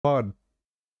Fun.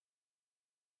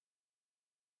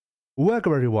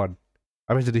 Welcome everyone.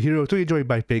 I'm Mr. The Hero to enjoy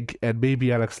by Pig and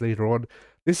maybe Alex later on.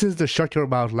 This is the Shut Your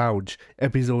Mouth Lounge,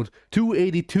 episode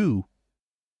 282.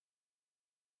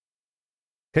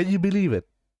 Can you believe it?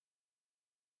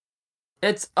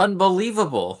 It's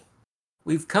unbelievable.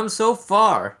 We've come so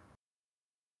far.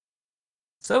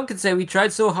 Some could say we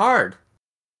tried so hard.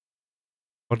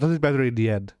 But does it matter in the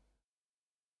end?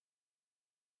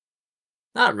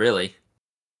 Not really.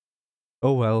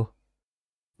 Oh well.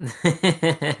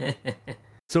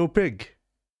 So Pig,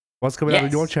 what's coming out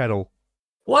on your Yes. channel?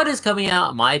 What is coming out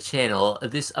on my channel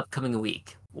this upcoming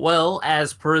week? Well,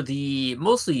 as per the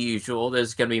mostly usual,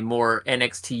 there's going to be more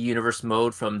NXT Universe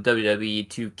mode from WWE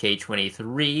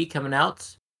 2K23 coming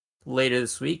out later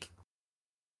this week.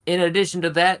 In addition to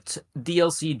that,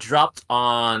 DLC dropped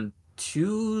on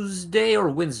Tuesday or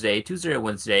Wednesday,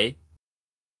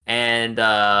 and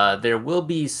there will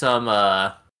be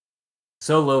some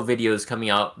solo videos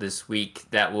coming out this week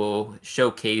that will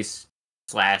showcase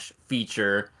 /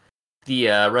 feature the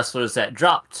wrestlers that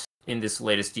dropped in this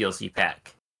latest DLC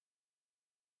pack.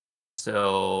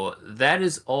 So that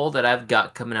is all that I've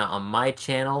got coming out on my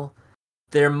channel.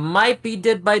 There might be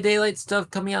Dead by Daylight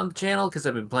stuff coming out on the channel because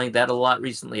I've been playing that a lot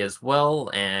recently as well,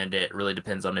 and it really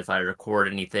depends on if I record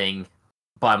anything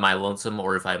by my lonesome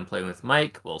or if I'm playing with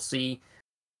Mike. We'll see.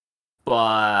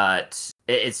 But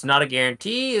it's not a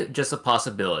guarantee, just a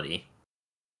possibility.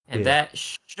 And that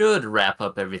should wrap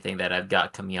up everything that I've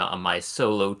got coming out on my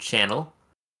solo channel.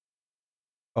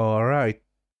 Alright.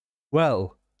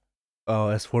 Well,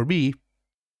 as for me,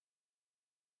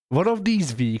 one of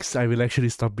these weeks I will actually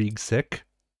stop being sick.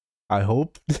 I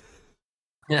hope.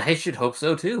 Yeah, I should hope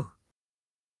so too.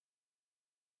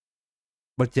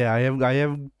 But yeah, I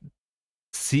am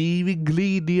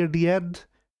seemingly near the end.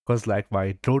 Because like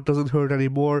my throat doesn't hurt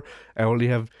anymore. I only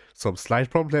have some slight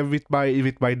problem with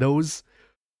my nose.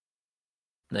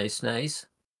 Nice.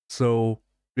 So,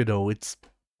 it's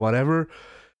whatever.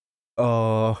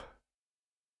 So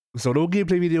no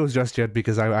gameplay videos just yet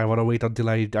because I want to wait until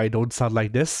I don't sound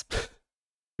like this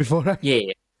before I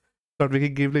start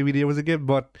making gameplay videos again.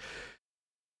 But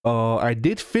I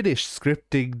did finish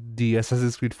scripting the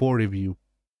Assassin's Creed 4 review.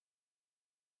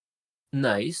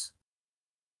 Nice.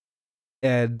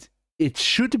 And it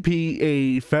should be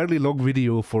a fairly long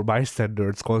video for my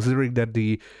standards, considering that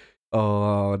the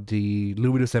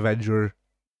Luminous Avenger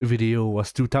video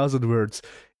was 2,000 words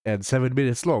and 7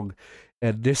 minutes long,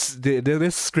 and this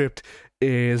script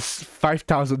is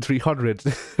 5,300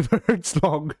 words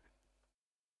long.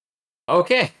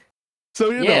 Okay. So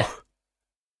you know.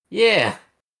 Yeah.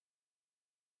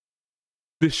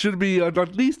 This should be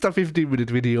at least a 15-minute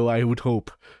video, I would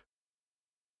hope.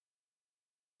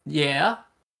 Yeah.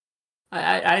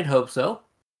 I'd hope so.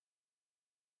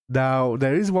 Now,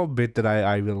 there is one bit that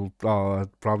I will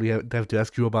probably have to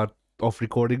ask you about off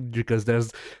recording, because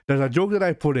there's a joke that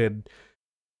I put in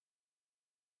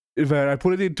where I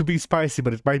put it in to be spicy,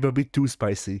 but it might be a bit too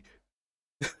spicy.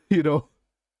 You know?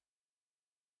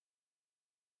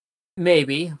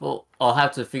 Maybe. Well, I'll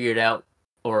have to figure it out,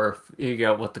 or figure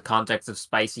out what the context of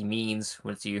spicy means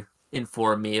once you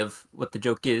inform me of what the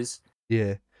joke is.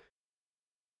 Yeah.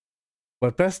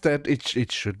 But past that,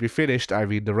 it should be finished. I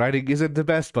mean, the writing isn't the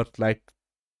best, but like,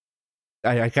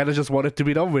 I kind of just wanted to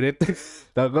be done with it.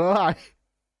 Not gonna lie.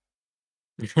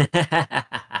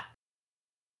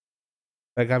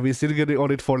 Like, I've been sitting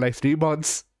on it for like 3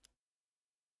 months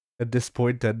at this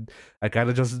point, and I kind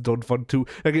of just don't want to.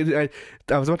 Like,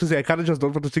 I was about to say, I kind of just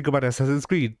don't want to think about Assassin's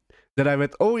Creed. Then I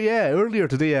went, oh yeah, earlier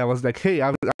today I was like, hey,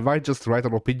 I might just write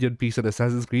an opinion piece on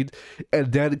Assassin's Creed,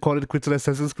 and then call it quits on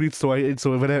Assassin's Creed. So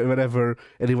whenever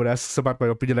anyone asks about my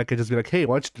opinion, I can just be like, hey,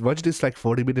 watch this like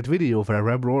 40-minute video where I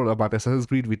ramble on about Assassin's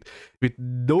Creed with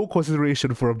no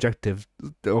consideration for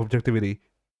objectivity.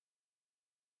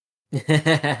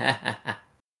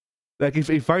 Like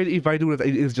if I do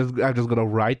that, I'm just gonna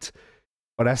write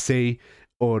an essay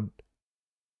on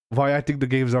why I think the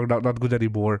games are not good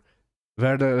anymore,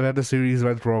 where the series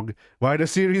went wrong, why the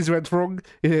series went wrong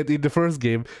in the first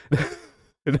game.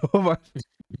 You know,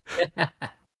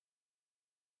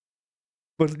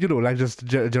 but like just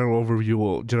general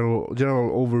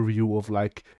overview of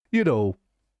like,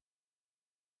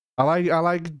 I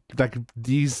like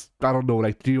these, I don't know,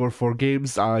 like 3 or 4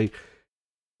 games. I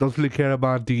don't really care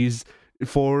about these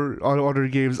 4 other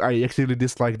games. I actually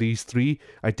dislike these 3.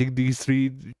 I think these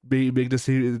 3 may make the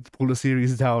series, pull the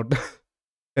series down,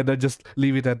 and then just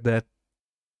leave it at that.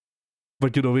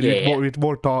 But with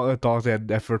more thought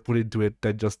and effort put into it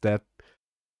than just that.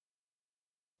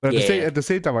 But at the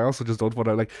same time, I also just don't want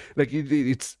to like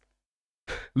it's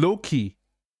low key.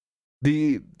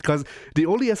 Because the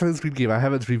only Assassin's Creed game I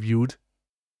haven't reviewed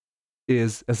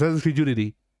is Assassin's Creed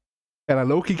Unity. And I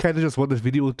low-key kind of just want this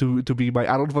video to be my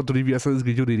I don't want to review Assassin's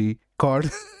Creed Unity card.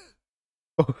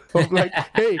 Of like,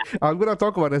 hey, I'm gonna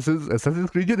talk about Assassin's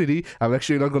Creed Unity. I'm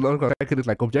actually not gonna tackle it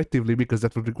like objectively because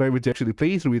that would require me to actually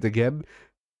play through it again,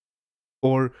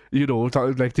 or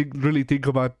really think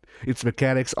about its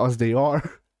mechanics as they are.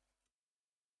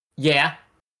 Yeah.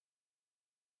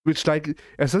 Which like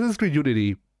Assassin's Creed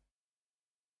Unity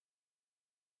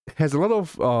has a lot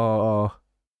of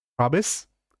promise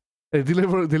and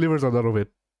delivers a lot of it.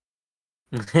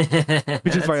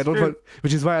 Which is why I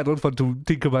don't want to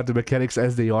think about the mechanics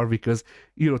as they are, because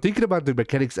thinking about the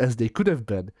mechanics as they could have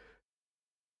been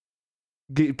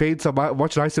paints a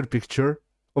much nicer picture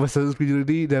of Assassin's Creed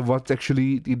Unity than what's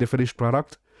actually in the finished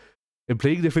product. And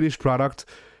playing the finished product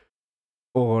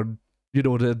on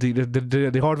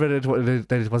the hardware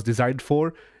that it was designed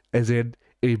for, as in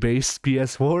a base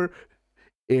PS4,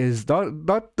 is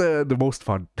not the most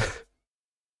fun.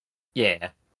 Yeah.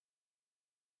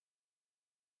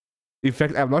 In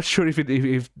fact, I'm not sure if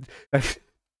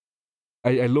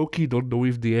I low-key don't know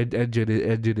if the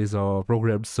engine is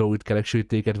programmed so it can actually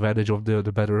take advantage of the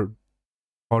better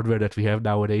hardware that we have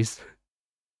nowadays.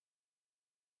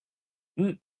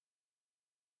 Mm.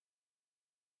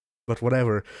 But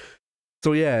whatever.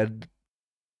 So yeah,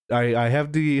 I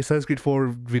have the Assassin's Creed 4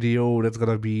 video that's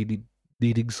gonna be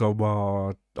needing some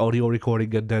audio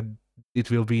recording, and then it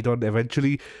will be done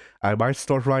eventually. I might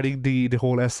start writing the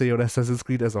whole essay on Assassin's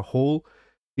Creed as a whole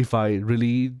if I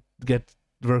really get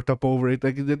worked up over it.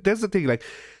 Like, that's the thing. Like,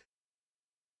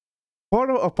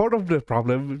 part of the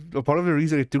problem, part of the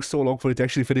reason it took so long for it to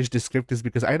actually finish the script is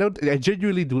because I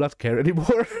genuinely do not care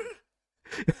anymore.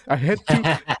 I had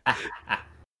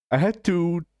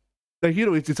to, like,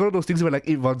 it's one of those things where, like,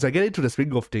 once I get into the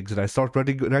swing of things and I start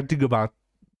ranting about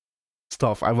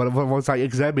stuff, once I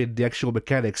examine the actual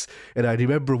mechanics and I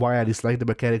remember why I dislike the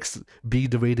mechanics being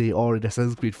the way they are in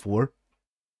Assassin's Creed 4,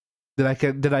 then I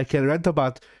can rant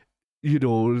about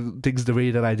things the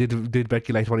way that I did back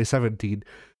in like 2017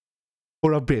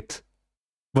 for a bit,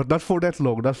 but not for that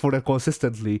long, not for that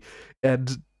consistently.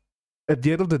 And at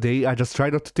the end of the day, I just try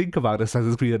not to think about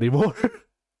Assassin's Creed anymore.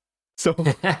 So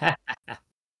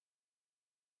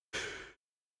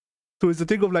it's the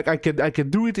thing of like I can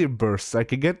do it in bursts. I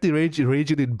can get the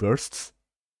raging in bursts,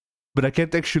 but I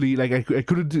can't actually, like, I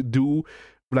couldn't do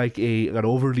like an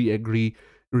overly angry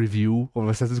review of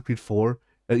Assassin's Creed 4,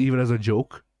 even as a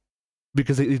joke,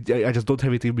 because I just don't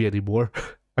have it in me anymore.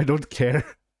 I don't care.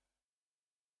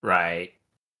 Right.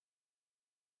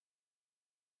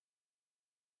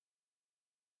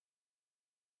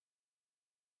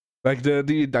 Like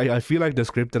I feel like the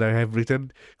script that I have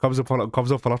written comes off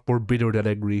a lot more bitter than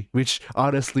angry, which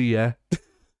honestly, yeah,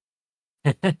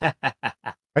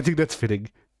 I think that's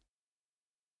fitting.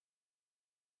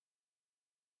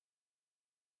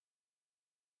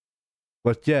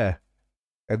 But yeah,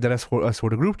 and then as for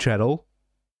the group channel,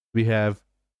 we have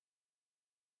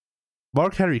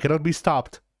Mark Henry cannot be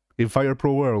stopped in Fire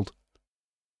Pro World.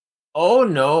 Oh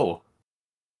no.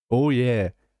 Oh yeah.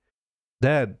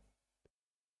 Then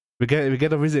we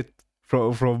get a visit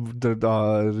from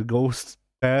the ghost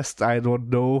past. I don't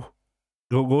know.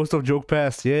 Ghost of Joke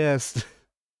past. Yes.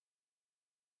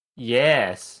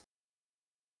 Yes.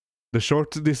 The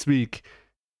short this week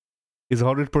is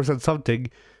 100% something,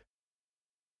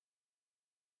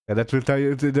 and that will tell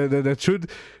you that should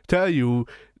tell you.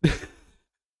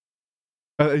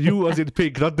 You as in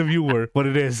pink, not the viewer, what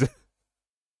it is.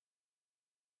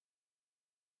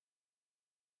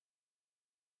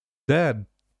 Then,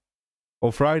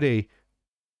 on Friday,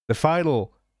 the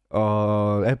final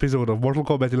episode of Mortal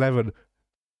Kombat 11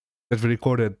 that we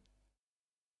recorded.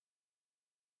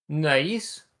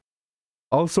 Nice.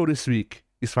 Also this week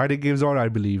is Friday Games On, I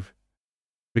believe,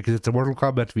 because it's a Mortal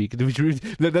Kombat week.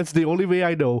 That's the only way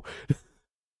I know.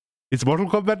 It's Mortal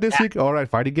Kombat this week? Alright,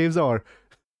 Fighting Games are.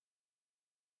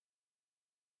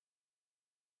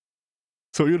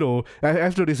 So,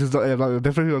 after this is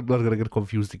definitely not gonna get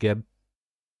confused again.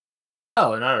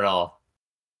 Oh, not at all.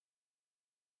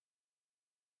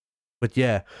 But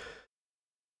yeah.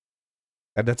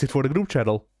 And that's it for the group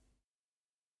channel.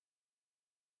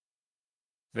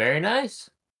 Very nice.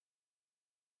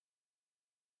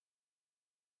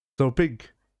 So,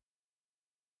 Pink.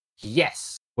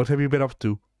 Yes. What have you been up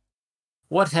to?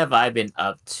 What have I been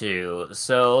up to?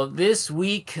 So this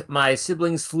week, my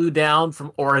siblings flew down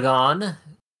from Oregon,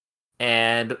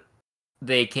 and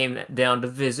they came down to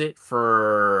visit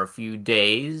for a few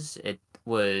days. They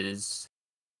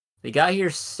got here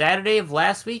Saturday of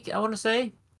last week, I want to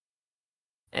say.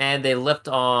 and they left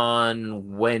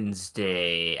on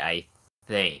Wednesday, I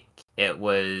think. It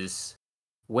was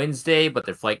Wednesday, but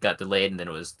their flight got delayed, and then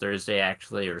it was Thursday,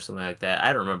 actually, or something like that.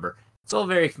 I don't remember. It's all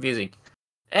very confusing.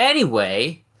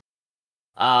 Anyway,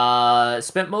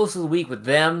 spent most of the week with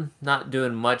them, not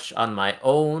doing much on my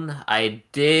own. I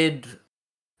did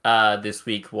this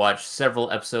week watch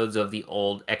several episodes of the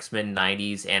old X-Men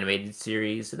 90s animated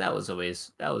series, and that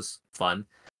was fun.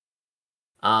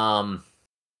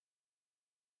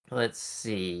 Let's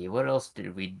see. What else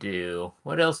did we do?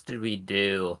 What else did we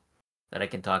do that I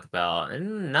can talk about?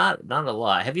 Not a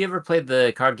lot. Have you ever played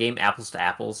the card game Apples to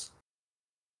Apples?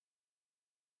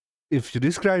 If you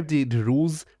describe the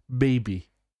rules, maybe.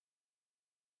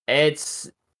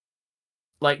 It's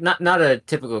like not a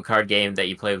typical card game that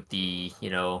you play with the,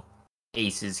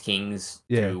 aces, kings,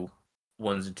 through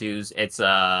ones and twos. It's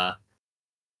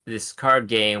this card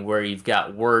game where you've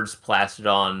got words plastered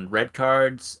on red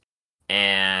cards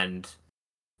and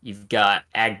you've got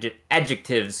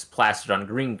adjectives plastered on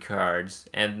green cards,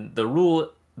 and the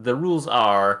rules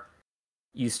are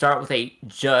you start with a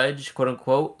judge, quote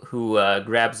unquote, who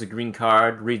grabs a green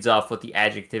card, reads off what the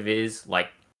adjective is,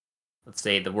 like let's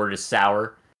say the word is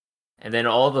sour, and then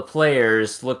all the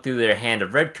players look through their hand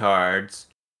of red cards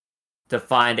to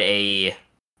find a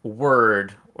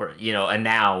word or a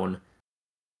noun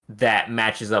that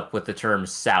matches up with the term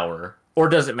sour, or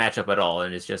doesn't match up at all,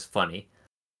 and it's just funny.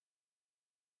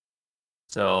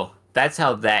 So that's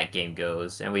how that game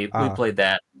goes, and we played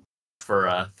that for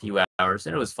a few hours,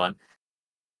 and it was fun.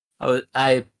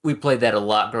 We played that a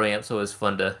lot growing up, so it was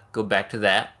fun to go back to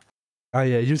that.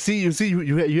 Yeah.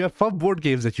 You have fun board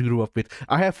games that you grew up with.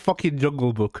 I have fucking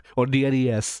Jungle Book on the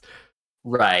NES.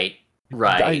 Right.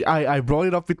 I brought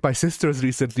it up with my sisters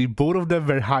recently. Both of them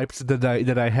were hyped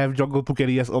that I have Jungle Book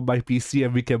NES on my PC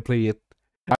and we can play it.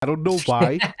 I don't know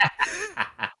why.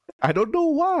 I don't know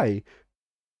why.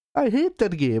 I hate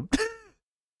that game.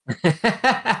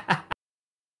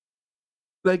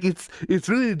 Like it's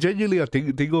really genuinely a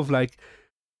thing of like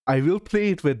I will play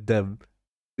it with them.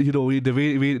 The way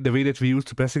that we used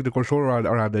to pressing the controller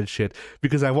around and shit,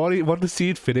 because I want to see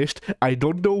it finished. I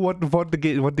don't know what the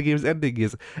game's ending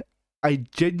is. I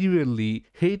genuinely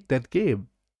hate that game.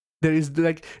 There is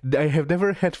I have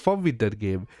never had fun with that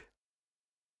game.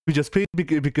 We just played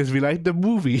because we liked the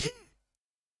movie.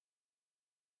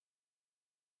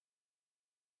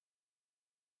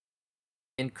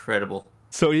 Incredible.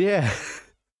 So yeah.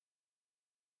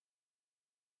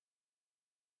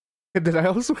 And then I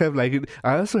also have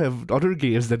other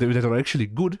games that are actually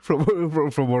good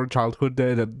from our childhood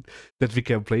that we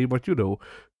can play, but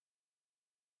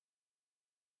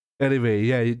Anyway,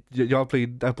 yeah, y'all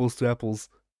played Apples to Apples.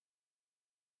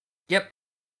 Yep.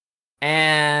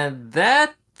 And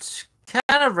that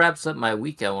kind of wraps up my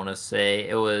week, I want to say.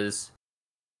 It was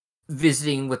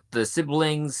visiting with the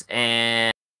siblings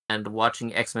and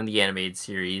watching X-Men the Animated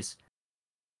Series.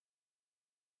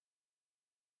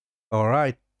 All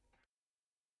right.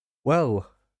 Well,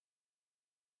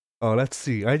 let's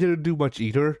see. I didn't do much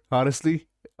either, honestly.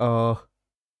 My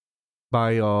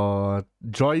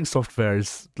drawing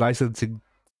software's licensing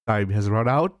time has run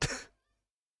out.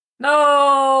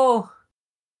 No!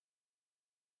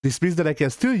 This means that I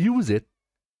can still use it,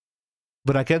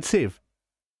 but I can't save.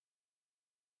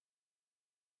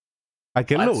 I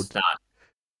can load.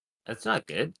 That's not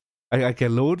good. I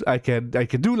can load. I can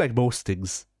do like most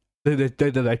things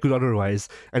that I could otherwise.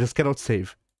 I just cannot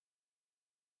save.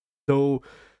 So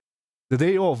the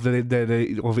day of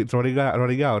it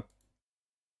running out,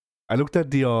 I looked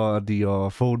at the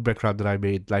phone background that I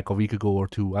made like a week ago or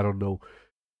two. I don't know,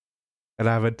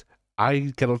 and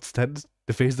I cannot stand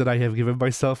the face that I have given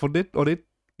myself on it.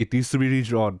 It needs to be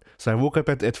redrawn. So I woke up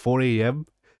at 4 a.m.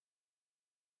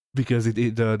 because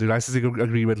the licensing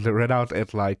agreement ran out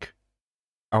at like,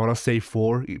 I want to say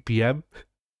 4 p.m.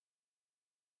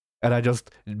 And I just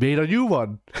made a new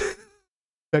one.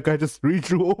 Like I just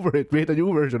redrew over it, made a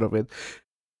new version of it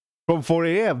from 4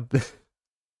 a.m.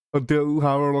 until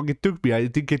however long it took me. I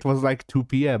think it was like 2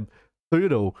 p.m.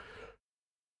 So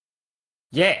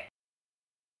Yeah.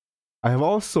 I have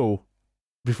also,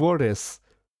 before this,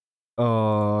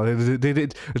 they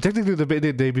did technically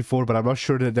the day before, but I'm not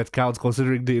sure that counts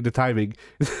considering the timing.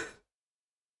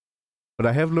 But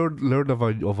I have learned of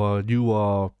a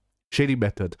new shading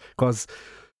method, because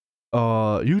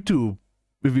YouTube,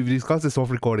 we've discussed this off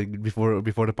recording before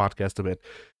the podcast a bit,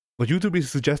 but YouTube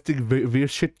is suggesting weird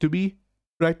shit to me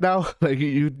right now. Like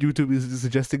YouTube is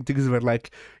suggesting things where like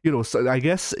so I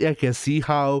guess I can see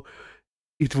how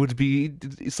it would be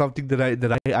something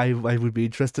that I would be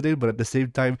interested in, but at the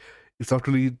same time, it's not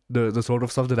really the sort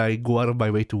of stuff that I go out of my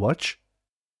way to watch.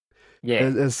 Yeah.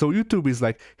 And so YouTube is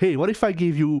like, hey, what if I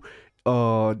gave you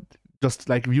uh just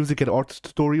like music and art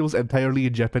tutorials entirely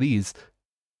in Japanese?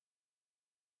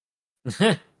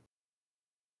 And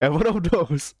one of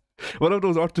those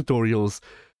art tutorials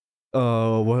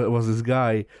was this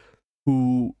guy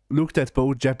who looked at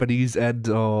both Japanese and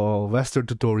Western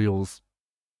tutorials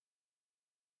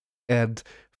and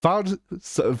found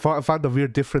a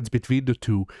weird difference between the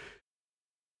two,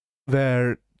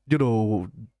 where you know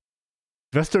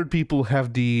Western people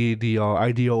have the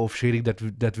idea of shading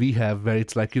that we have, where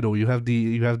it's like you have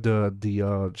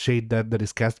the shade that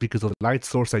is cast because of the light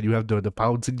source, and you have the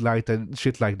bouncing light and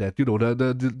shit like that.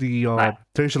 The Right.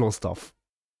 traditional stuff.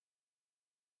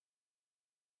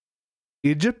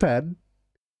 In Japan,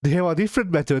 they have a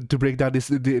different method to break down this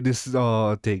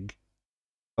thing.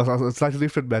 A slightly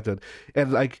different method,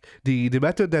 and like the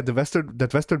method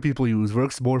that Western people use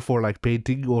works more for like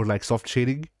painting or like soft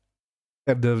shading,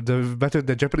 and the method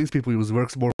that Japanese people use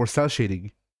works more for cell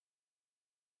shading.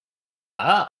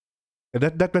 Ah. And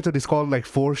that method is called like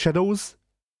foreshadows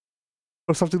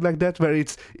or something like that, where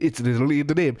it's literally in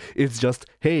the name. It's just,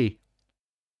 hey,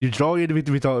 you draw in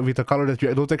with a color that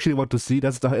you don't actually want to see.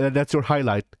 That's your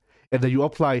highlight, and then you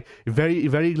apply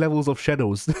very levels of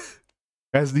shadows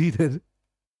as needed.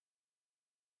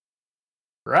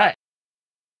 Right.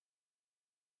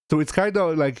 So it's kind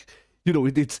of like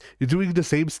it's doing the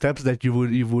same steps that you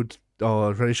would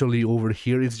traditionally over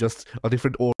here. It's just a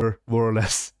different order, more or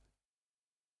less.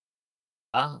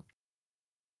 Ah.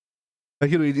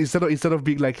 Like instead of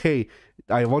being like, hey,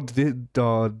 I want this,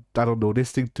 I don't know,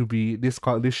 this thing to be this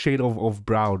shade of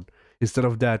brown. Instead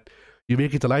of that, you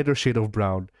make it a lighter shade of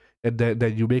brown, and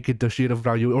then you make it the shade of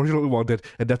brown you originally wanted,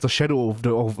 and that's a shadow of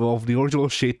the original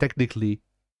shade technically.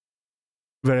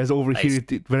 Whereas over I here,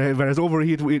 see. whereas over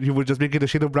here, you would just make it the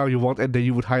shade of brown you want, and then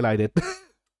you would highlight it.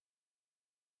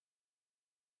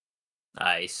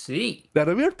 I see. Now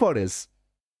the weird part is,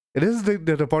 and this is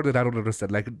the part that I don't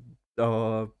understand. Like,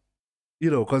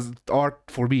 because art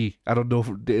for me, I don't know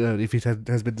if it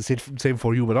has been the same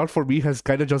for you, but art for me has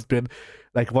kind of just been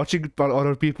like watching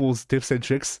other people's tips and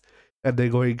tricks, and they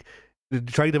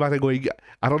trying them out and going,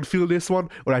 I don't feel this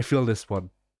one, or I feel this one.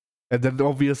 And then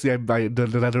obviously the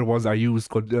latter ones I use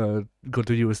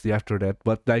continuously after that.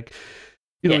 But like,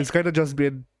 Yeah. it's kind of just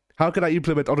been, how can I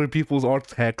implement other people's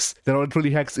art hacks that aren't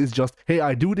really hacks? Is just, hey,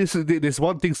 I do this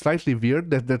one thing slightly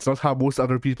weird. That's not how most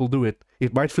other people do it.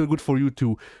 It might feel good for you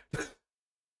too.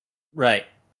 Right.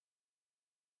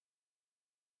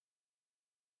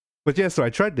 But yeah, so I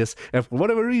tried this, and for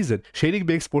whatever reason, shading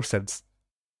makes more sense.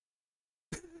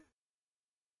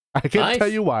 I can't tell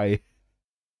Nice. you why.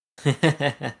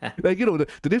 Like, the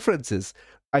difference is,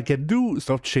 I can do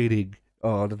soft shading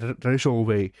the traditional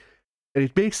way, and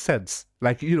it makes sense.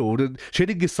 Like, the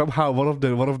shading is somehow one of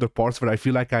the parts where I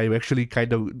feel like I'm actually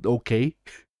kind of okay.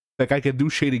 Like, I can do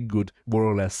shading good, more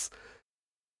or less.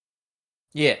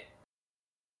 Yeah.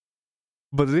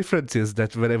 But the difference is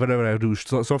that whenever I do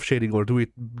soft shading or do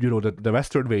it, the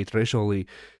Western way traditionally,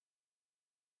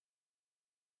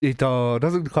 it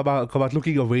doesn't come out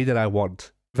looking a way that I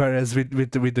want. Whereas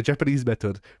with the Japanese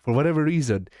method, for whatever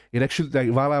reason, it actually, like,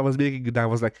 while I was making it, I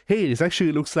was like, hey, this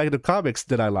actually looks like the comics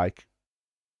that I like.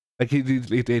 Like,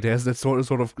 it has that sort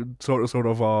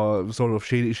of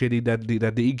shading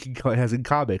that the ink has in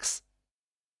comics.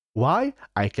 Why?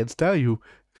 I can't tell you.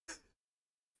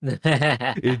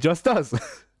 It just does.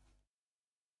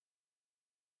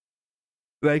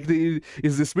 Like,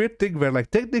 is this weird thing where,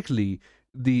 like, technically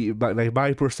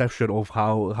my perception of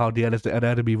how the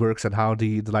anatomy works and how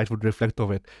the light would reflect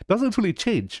of it doesn't really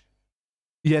change.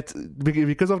 Yet,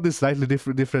 because of this slightly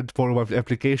different form of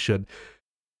application,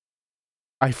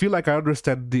 I feel like I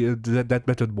understand that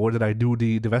method more than I do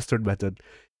the Western method.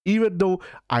 Even though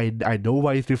I know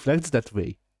why it reflects that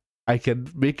way, I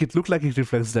can make it look like it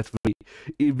reflects that way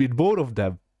in both of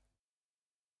them.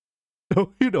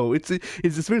 So, it's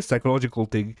this weird psychological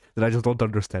thing that I just don't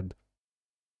understand.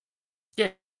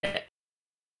 Yeah.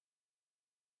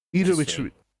 Either which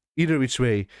Interesting. either which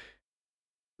way.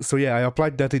 So yeah, I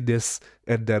applied that in this,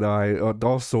 and then I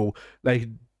also, like,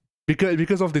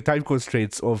 because of the time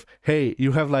constraints of, hey,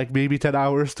 you have like maybe 10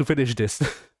 hours to finish this.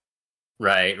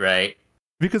 Right. Right.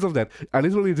 Because of that, I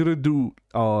literally didn't do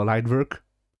line work.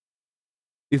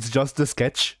 It's just the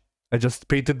sketch. I just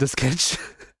painted the sketch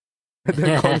and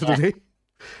then called it a day.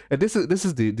 And this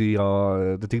is the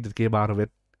thing that came out of it.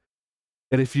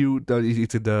 And if you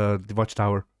it's in the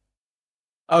Watchtower.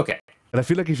 Okay. And I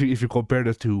feel like if you compare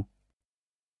the two,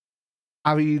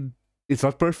 I mean, it's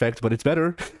not perfect, but it's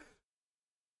better.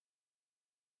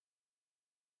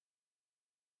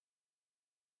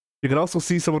 You can also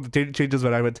see some of the changes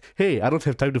where I went, hey, I don't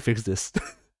have time to fix this.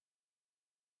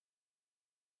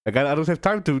 Like, I don't have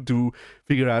time to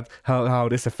figure out how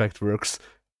this effect works.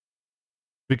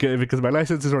 Because my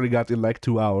license is running out in like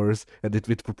 2 hours, and it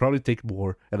will probably take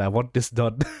more, and I want this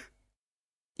done.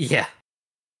 Yeah.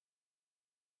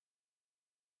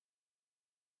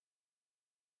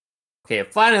 Okay,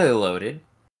 it finally loaded.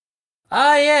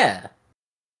 Ah, yeah.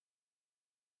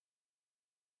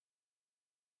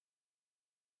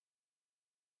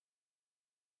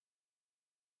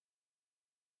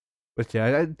 But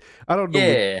yeah, I don't know.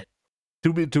 Yeah.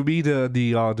 To me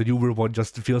the newer one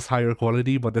just feels higher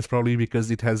quality, but that's probably because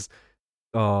it has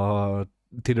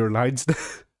thinner lines.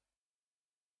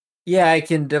 Yeah, I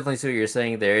can definitely see what you're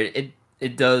saying there.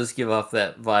 It does give off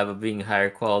that vibe of being higher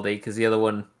quality because the other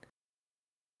one,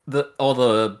 all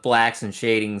the blacks and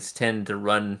shadings tend to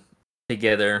run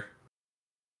together,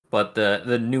 but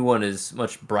the new one is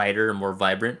much brighter and more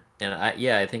vibrant. And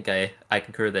I think I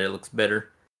concur that it looks better.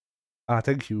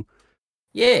 Thank you.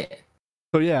 Yeah.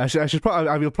 So yeah,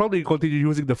 I will probably continue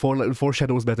using the four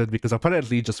shadows method because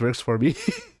apparently it just works for me.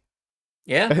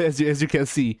 Yeah. as you can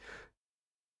see.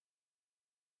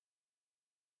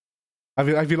 I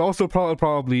will also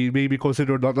probably maybe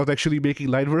consider not actually making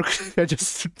line work and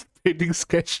just painting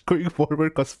sketch going forward,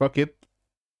 because fuck it.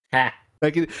 Ha.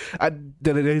 Like,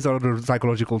 there is another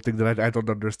psychological thing that I don't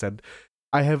understand.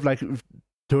 I have like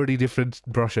 30 different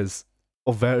brushes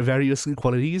of various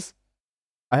qualities.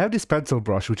 I have this pencil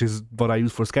brush, which is what I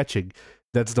use for sketching.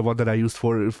 That's the one that I used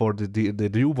for the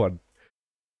new one.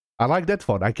 I like that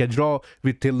one. I can draw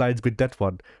with thin lines with that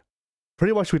one.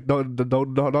 Pretty much with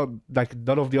like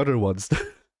none of the other ones.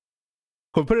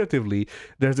 Comparatively,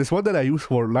 there's this one that I use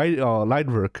for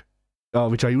line work,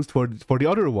 which I used for the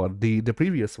other one, the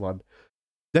previous one.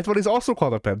 That one is also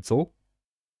called a pencil.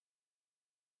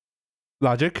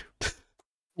 Logic.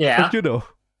 Yeah. But you know.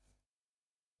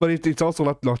 But it's also a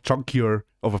lot chunkier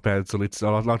of a pencil. It's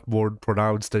a lot more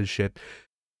pronounced and shit.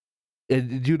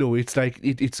 And you know, it's like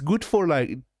it's good for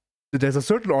like, there's a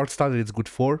certain art style that it's good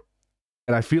for,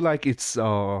 and I feel like it's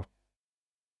like,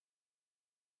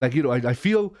 you know, I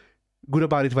feel good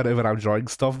about it whenever I'm drawing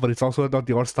stuff, but it's also not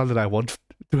the art style that I want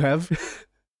to have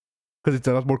because it's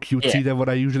a lot more cutesy than what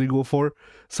I usually go for.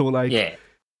 So like, Yeah.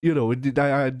 you know,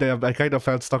 I kind of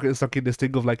felt stuck in this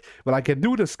thing of like, well, I can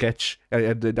do the sketch,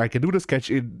 and I can do the sketch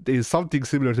in something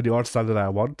similar to the art style that I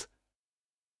want,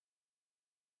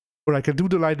 or I can do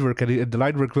the line work, and the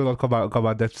line work will not come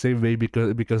out that same way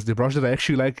because the brush that I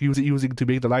actually like using to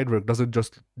make the line work doesn't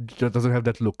have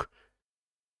that look.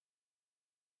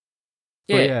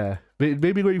 So Yeah. yeah,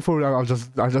 maybe going forward, I'll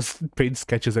just paint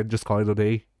sketches and just call it a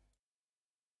day.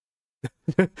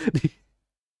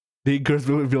 The inkers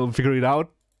will figure it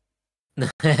out.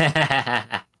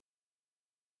 I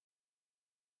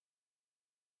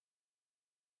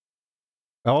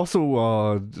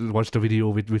also watched a video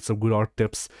with some good art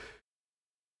tips,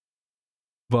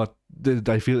 but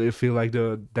I feel like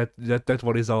that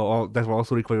one is that one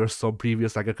also requires some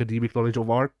previous like academic knowledge of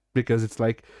art, because it's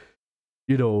like,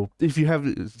 you know, if you have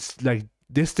like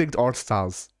distinct art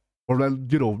styles, or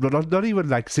you know, not even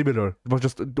like similar, but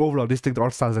just overall distinct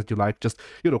art styles that you like, just,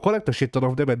 you know, collect a shit ton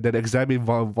of them and then examine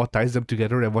what ties them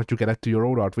together and what you can add to your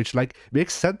own art, which like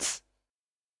makes sense.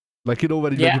 Like, you know,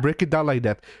 when you break it down like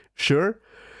that, sure.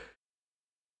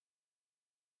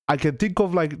 I can think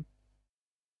of like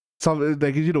some,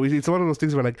 like, you know, it's one of those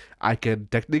things where like I can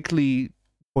technically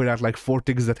point out like 4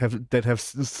 things that have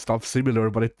stuff similar,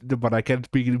 but I can't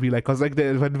be like, cause like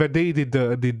when they did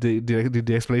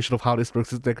the explanation of how this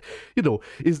works, it's like, you know,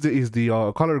 is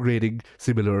the color grading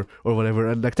similar or whatever,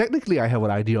 and like technically I have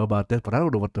an idea about that, but I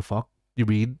don't know what the fuck you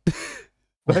mean.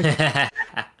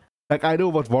 like I know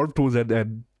what warm tones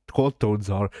and cold tones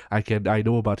are. I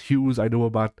know about hues. I know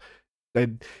about,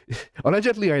 and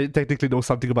allegedly I technically know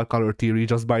something about color theory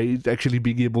just by actually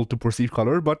being able to perceive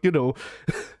color, but you know.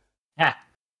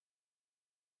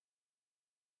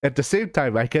 At the same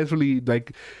time, I can't really,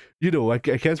 like, you know, I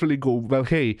can't really go, well,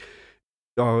 hey,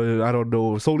 I don't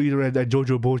know, Soul Eater and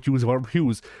JoJo both use warm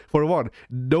hues. For one,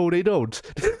 no, they don't.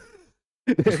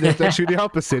 That's actually the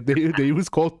opposite. They use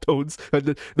cold tones.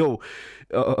 And no,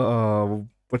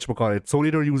 whatchamacallit, Soul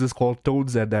Eater uses cold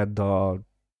tones and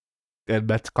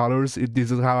matte colors.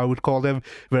 This is how I would call them.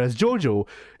 Whereas JoJo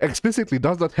explicitly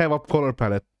does not have a color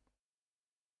palette.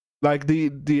 Like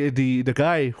the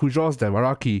guy who draws them,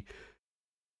 Araki,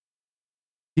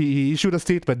 he issued a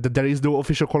statement that there is no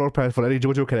official color palette for any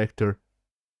JoJo character.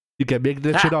 You can make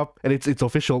that shit up, and it's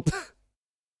official.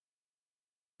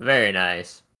 Very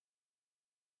nice.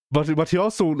 But he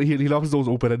loves those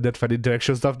open-ended fan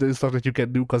interaction stuff, the stuff that you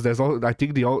can do, because there's all I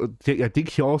think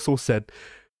he also said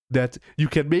that you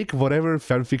can make whatever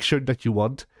fan fiction that you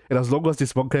want, and as long as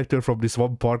this one character from this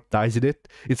one part dies in it,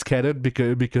 it's canon,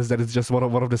 because that is just one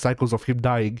of the cycles of him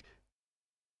dying.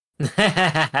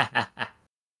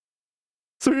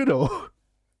 So you know.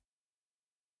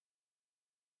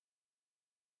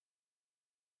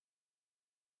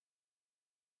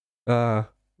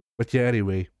 But yeah,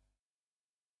 anyway.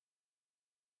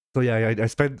 So yeah, I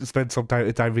spent some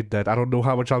time with that. I don't know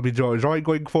how much I'll be drawing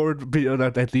going forward,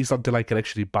 at least until I can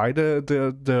actually buy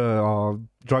the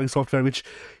drawing software, which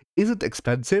isn't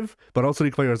expensive, but also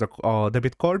requires a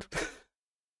debit card.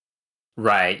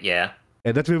 Right, yeah.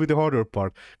 And that will be the harder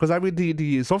part, because I mean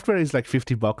the software is like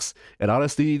 $50, and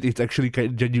honestly, it's actually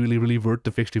genuinely really worth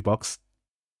the $50.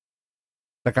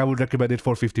 Like I would recommend it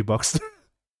for $50.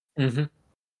 Mm-hmm.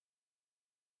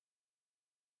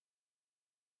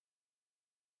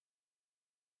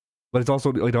 But it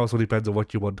also depends on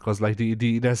what you want, because like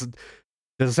there's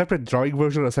a separate drawing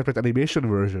version, a separate animation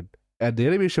version, and the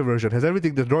animation version has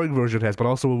everything the drawing version has, but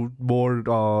also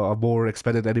a more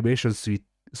expanded animation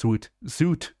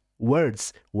suite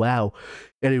words. Wow.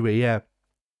 Anyway, yeah.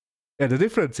 And the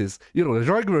difference is, the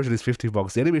drawing version is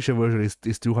 $50, the animation version is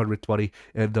 220,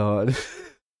 and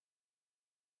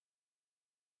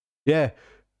yeah.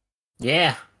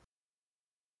 Yeah.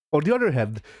 On the other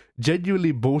hand,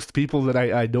 genuinely most people that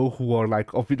I know who are like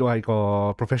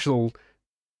professional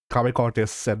comic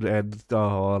artists and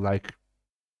like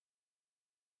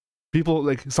people,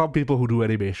 like some people who do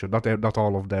animation, not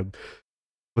all of them,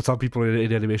 but some people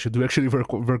in animation do actually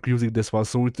work using this one.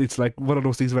 So it's like one of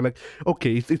those things where like,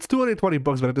 okay, it's $220,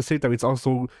 but at the same time it's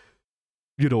also,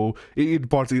 in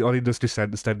part on industry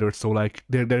standards. So like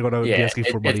they're gonna be asking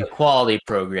for it's money. a quality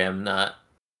program, not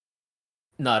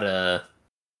a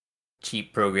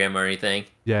cheap program or anything.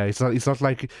 Yeah, it's not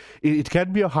like it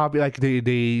can be a hobby. Like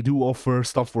they do offer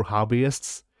stuff for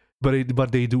hobbyists,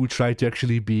 but they do try to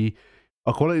actually be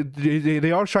a quality.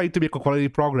 They are trying to make a quality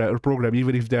program,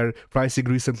 even if their pricing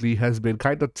recently has been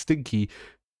kind of stinky.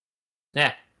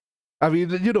 Yeah. I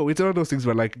mean, it's one of those things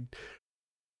where like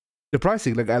the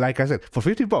pricing, like I said, for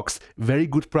 $50, very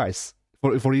good price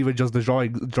for even just the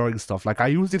drawing stuff. Like I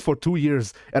used it for 2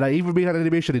 years, and I even made an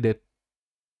animation in it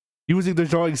using the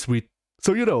drawing suite.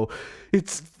 So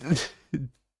it's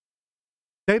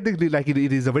technically like it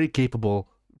is a very capable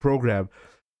program,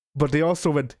 but they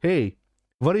also went, hey,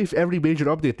 what if every major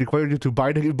update required you to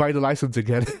buy the license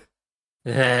again?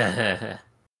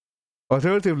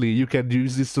 Alternatively, you can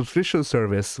use this subscription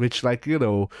service, which uh,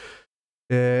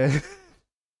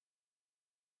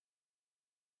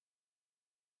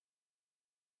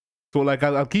 so like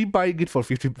I'll keep buying it for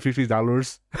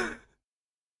 $50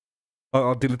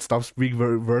 until it stops being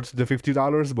worth the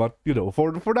 $50. But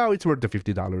for now, it's worth the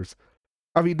 $50.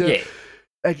 I mean, yeah.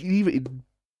 like even.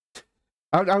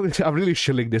 I'm really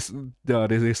shilling this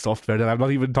software that I'm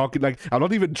not even talking, like I'm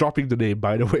not even dropping the name,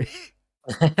 by the way.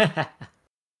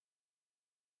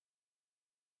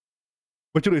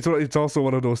 But it's also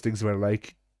one of those things where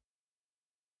like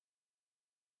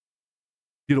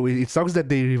it sucks that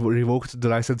they revoked the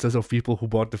licenses of people who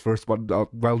bought the first one.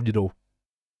 Well,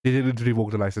 they didn't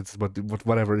revoke the licenses, but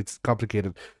whatever. It's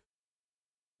complicated.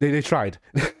 They tried.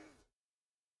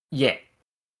 Yeah.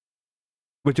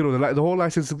 But the whole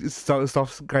license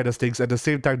stuff kind of stinks. At the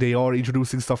same time, they are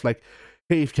introducing stuff like,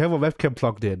 hey, if you have a webcam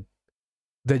plugged in,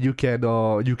 then you can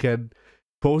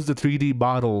pose the 3D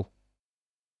model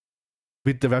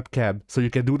with the webcam, so you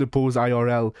can do the pose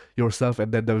IRL yourself,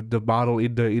 and then the model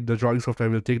in the drawing software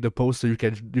will take the pose, so you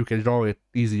can draw it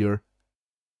easier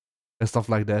and stuff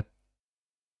like that.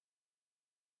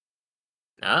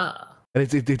 Ah.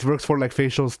 And it works for like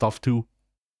facial stuff too.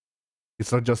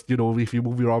 It's not just if you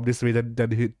move your arm this way, then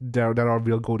their arm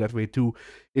will go that way too.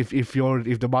 If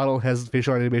the model has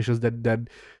facial animations, then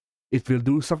it will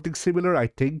do something similar, I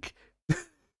think.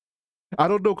 I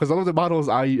don't know, because all of the models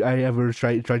I ever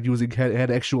tried using had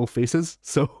actual faces,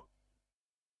 so.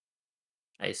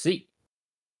 I see.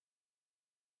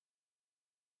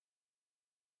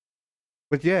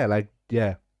 But yeah,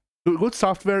 good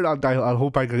software. I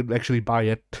hope I can actually buy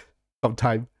it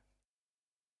sometime.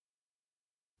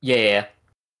 Yeah.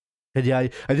 And yeah,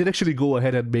 I did actually go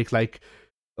ahead and make like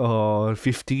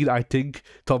 15, I think,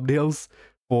 thumbnails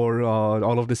for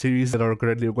all of the series that are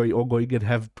currently ongoing and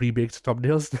have pre-baked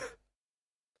thumbnails.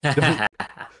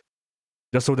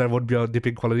 Just so there won't be a dip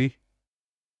in quality.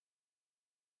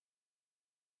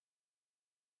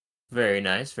 Very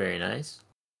nice, very nice.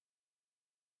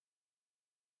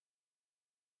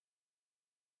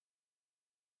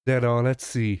 Then let's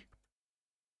see.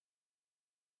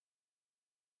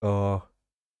 Uh,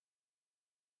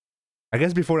 I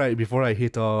guess before I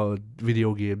hit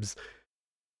video games,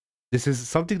 this is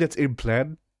something that's in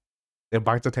plan. It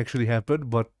might not actually happen,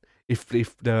 but if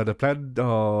the plan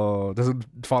doesn't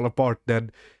fall apart,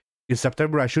 then in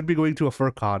September I should be going to a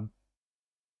FurCon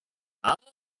Ah,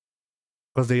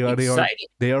 because they are they are exciting.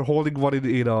 they are holding one in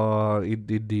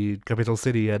the capital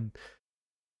city, and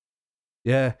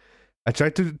yeah, I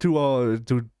tried to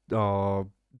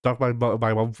talk my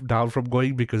mom down from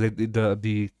going because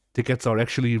the tickets are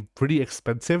actually pretty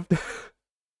expensive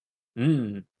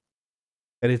Mm,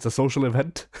 and it's a social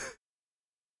event,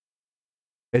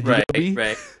 and you know right, me.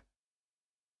 right.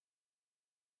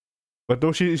 But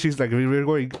no, she's like, we're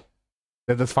going.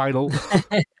 Then that's final.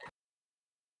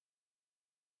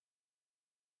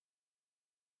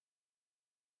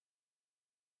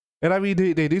 And I mean,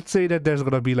 they did say that there's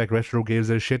gonna be like retro games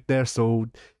and shit there. So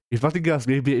if nothing else,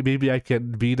 maybe I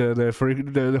can be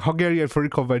the Hungarian furry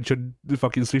convention, the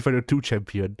fucking Street Fighter 2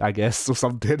 champion, I guess, or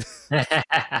something.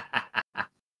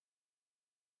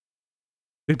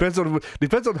 Depends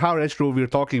on how retro we're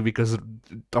talking, because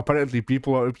apparently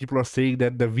people are saying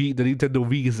that the Nintendo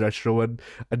Wii is retro, and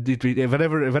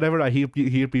whenever I hear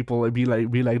people be like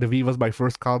the Wii was my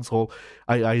first console,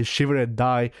 I shiver and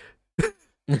die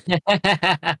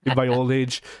in my old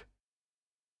age.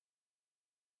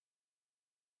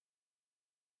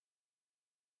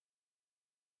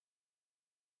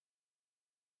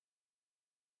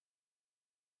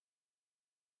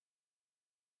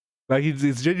 Like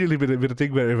it's genuinely been a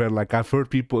thing where like I've heard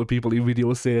people in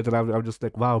videos say it, and I'm just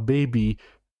like, wow, baby.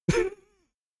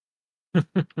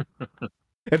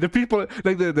 And the people,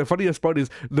 like the funniest part is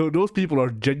those people are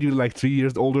genuinely like 3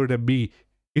 years older than me,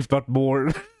 if not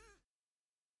more.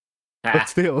 But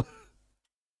still,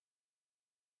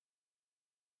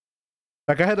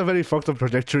 like I had a very fucked up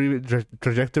trajectory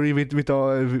with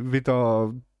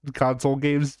console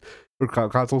games or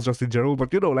consoles just in general.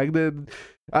 But you know, like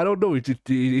I don't know,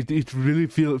 it really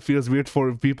feels weird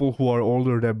for people who are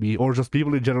older than me, or just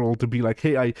people in general, to be like,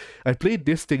 hey, I played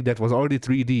this thing that was already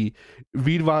 3D.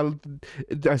 Meanwhile,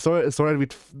 I saw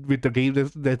it with the game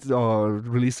that's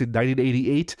released in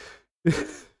 1988.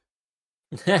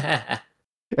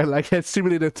 And like had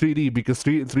simulated 3D, because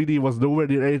 3D was nowhere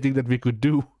near anything that we could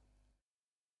do.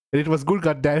 And it was good,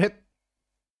 goddammit.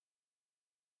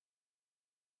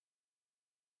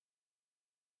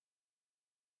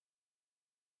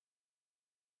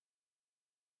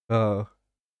 Uh,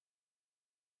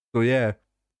 so yeah.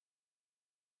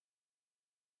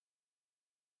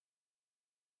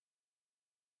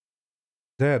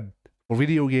 Then for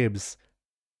video games,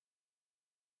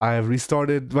 I have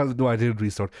restarted. Well, no, I didn't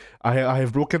restart. I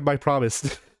have broken my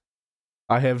promise.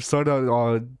 I have started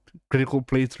a critical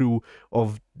playthrough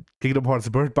of Kingdom Hearts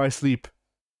Birth by Sleep.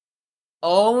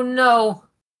 Oh no.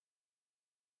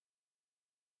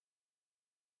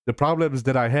 The problems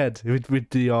that I had with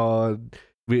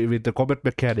the combat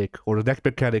mechanic, or the deck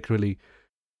mechanic, really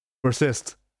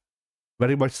persist.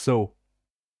 Very much so.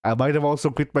 I might have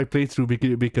also quit my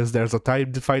playthrough because there's a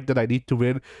timed fight that I need to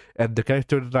win, and the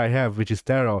character that I have, which is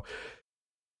Tara,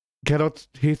 cannot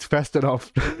hit fast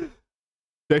enough to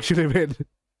actually win,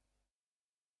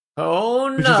 Oh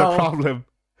which is a no. problem.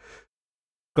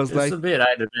 Because Just a bit,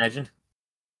 I'd imagine.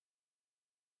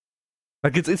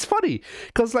 it's funny,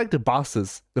 because like the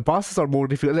bosses are more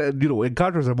difficult. You know,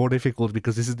 encounters are more difficult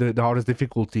because this is the hardest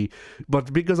difficulty.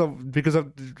 But because of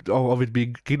it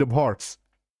being Kingdom Hearts,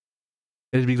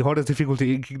 and it being the hardest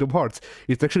difficulty in Kingdom Hearts,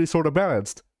 it's actually sort of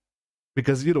balanced.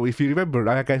 Because you know, if you remember,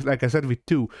 like I said with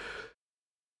 2,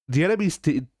 the enemy's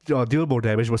deal more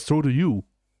damage was thrown to you.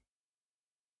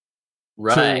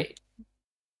 So Right.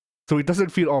 so it doesn't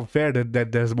feel unfair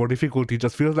that there's more difficulty. It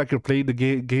just feels like you're playing the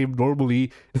game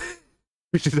normally,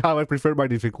 which is how I prefer my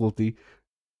difficulty.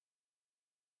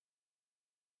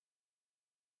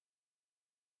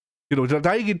 You know,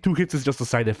 dying in 2 hits is just a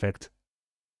side effect.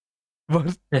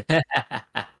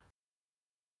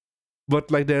 But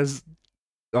like there's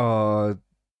uh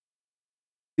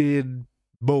in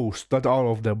most, not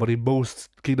all of them, but in most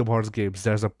Kingdom Hearts games,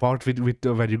 there's a part with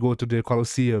when you go to the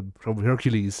Colosseum from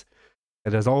Hercules,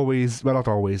 and there's always, well, not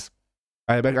always.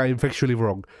 I'm factually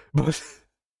wrong, but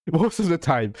most of the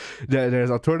time there's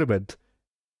a tournament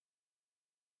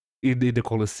in the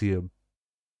Colosseum,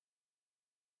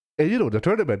 and you know the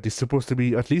tournament is supposed to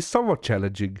be at least somewhat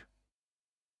challenging.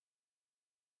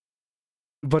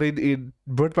 But in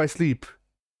Birth by Sleep,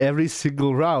 every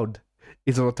single round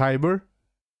is on a timer,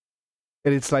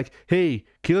 and it's like, hey,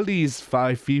 kill these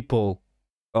 5 people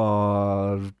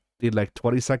in like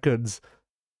 20 seconds.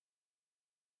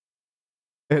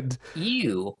 And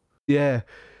You. yeah,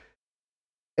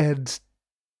 and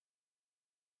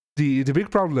the big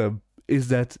problem is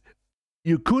that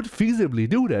you could feasibly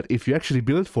do that if you actually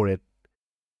build for it.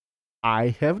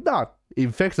 I have not.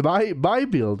 In fact, my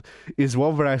build is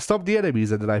one where I stop the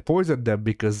enemies and then I poison them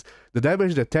because the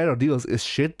damage that Terror deals is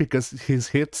shit because his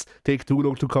hits take too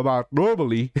long to come out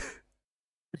normally.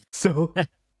 so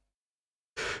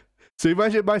so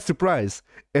imagine my surprise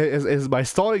as my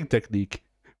stalling technique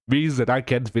means that I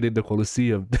can't win in the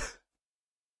Colosseum.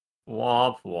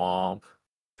 Womp womp.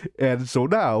 And so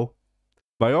now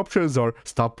my options are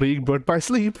stop playing Birth by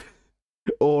Sleep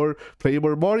or play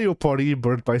more Mario Party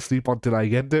Birth by Sleep until I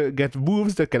get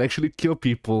moves that can actually kill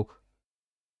people.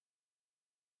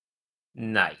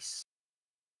 Nice.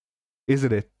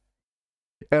 Isn't it?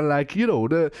 And like, you know,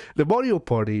 the Mario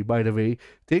Party, by the way,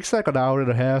 takes like an hour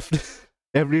and a half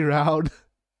every round.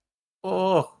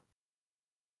 Oh.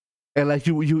 And like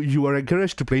you are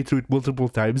encouraged to play through it multiple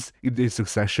times in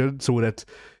succession so that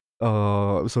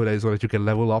you can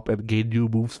level up and gain new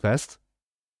moves fast.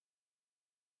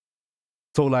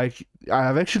 So like I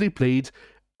have actually played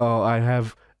I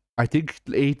have I think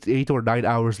 8 or 9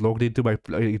 hours logged into my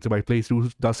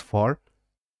playthrough thus far.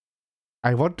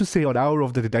 I want to say an hour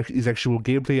of that is actual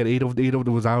gameplay, and eight of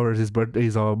those hours is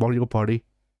Mario Party.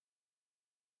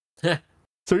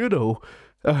 So you know,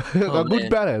 a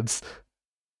good balance.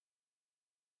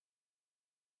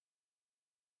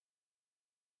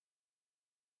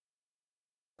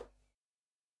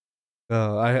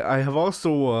 I have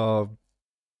also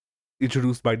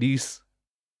introduced my niece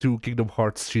to Kingdom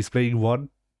Hearts. She's playing 1,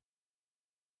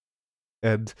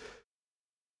 and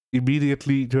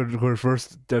immediately her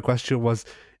first question was,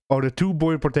 "Are the two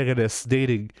boy protagonists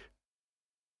dating?"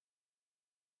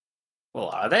 Well,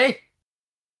 are they?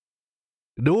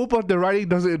 No, but the writing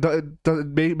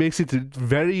makes it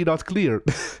very not clear.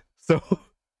 So,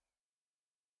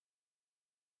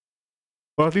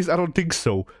 or at least I don't think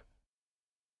so.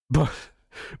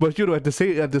 But you know, at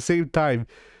the same time,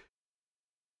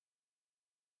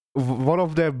 one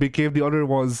of them became the other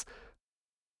one's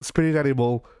spirit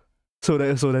animal, so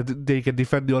that they can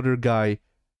defend the other guy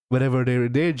whenever they're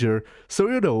in danger. So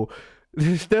you know,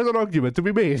 there's an argument to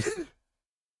be made.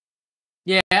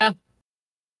 Yeah.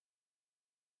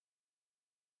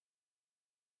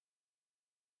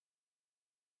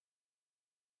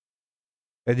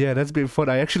 And yeah, that's been fun.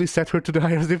 I actually set her to the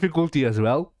highest difficulty as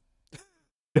well.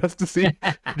 just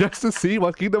to see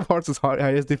what Kingdom Hearts'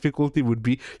 highest difficulty would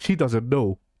be. She doesn't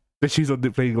know that she's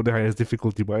playing on the highest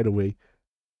difficulty, by the way.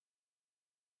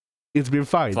 It's been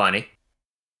fine. Funny.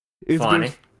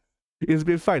 It's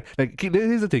been fine. Like,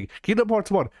 here's the thing. Kingdom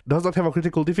Hearts 1 does not have a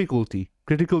critical difficulty.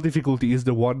 Critical difficulty is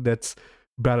the one that's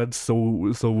balanced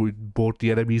so both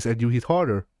the enemies and you hit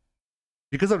harder.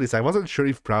 Because of this, I wasn't sure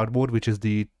if Proud Mode, which is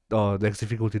the next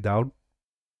difficulty down,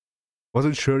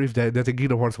 wasn't sure if that in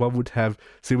Kingdom Hearts 1 would have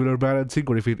similar balancing,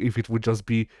 or if it would just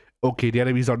be, okay, the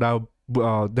enemies are now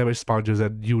damage sponges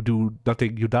and you do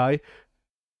nothing, you die.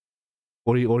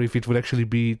 Or if it would actually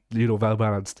be, you know, well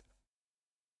balanced.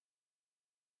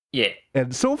 Yeah.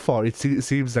 And so far, it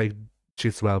seems like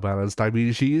she's well balanced. I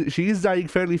mean, she is dying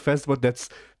fairly fast, but that's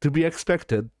to be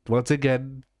expected. Once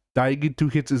again, dying in 2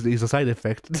 hits is a side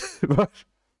effect.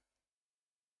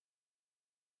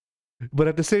 But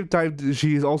at the same time,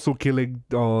 she is also killing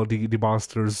the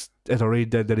monsters at a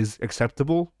rate that is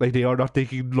acceptable. Like, they are not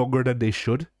taking longer than they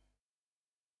should.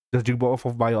 Judging off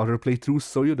of my other playthroughs,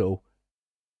 so you know.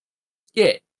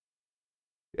 Yeah.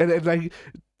 And like,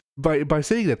 by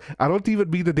saying that, I don't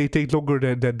even mean that they take longer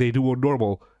than they do on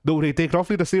normal. No, they take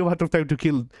roughly the same amount of time to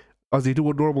kill as they do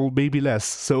on normal, maybe less.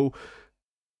 So,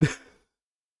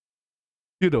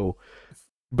 you know.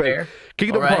 But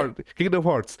Kingdom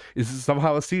Hearts is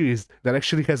somehow a series that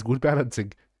actually has good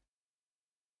balancing.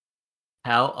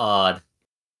 How odd.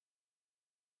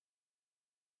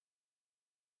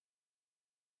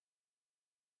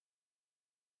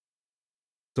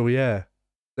 So yeah,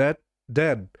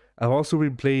 then I've also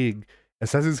been playing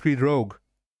Assassin's Creed Rogue.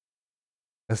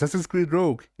 Assassin's Creed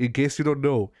Rogue, in case you don't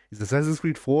know, is Assassin's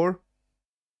Creed 4,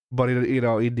 but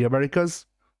in the Americas.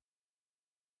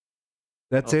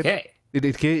 That's it.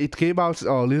 It came out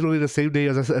literally the same day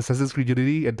as Assassin's Creed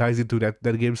Unity and ties into that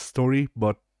game's story,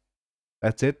 but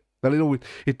that's it.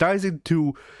 It ties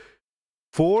into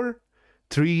 4,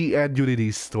 3, and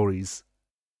Unity's stories.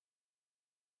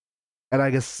 And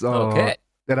I guess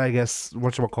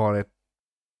whatchamacallit.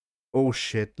 Oh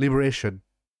shit, Liberation.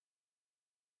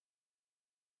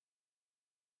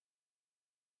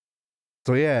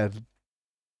 So yeah,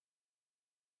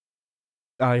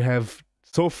 I have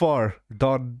so far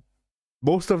done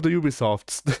most of the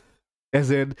Ubisofts.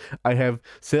 As in, I have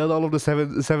sailed all of the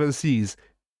seven seas,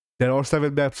 There are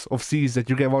 7 maps of seas that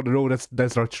you can want to know.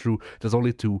 That's not true. There's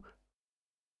only 2.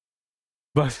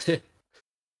 But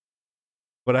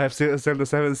but I have sailed the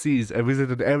 7 seas and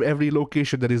visited every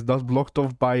location that is not blocked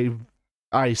off by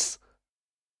ice.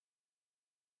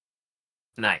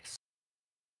 Nice.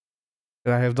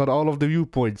 And I have done all of the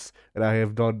viewpoints, and I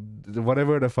have done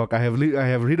whatever the fuck. I have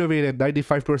renovated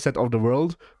 95% of the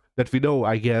world that we know,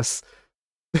 I guess,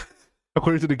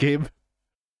 according to the game.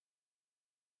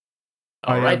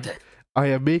 All right then. I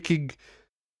am making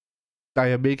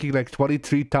like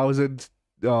 23,000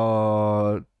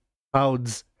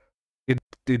 pounds in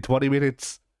 20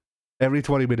 minutes, every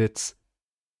 20 minutes.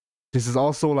 This is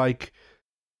also like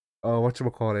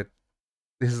whatchamacallit.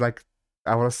 This is like,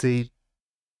 I want to say,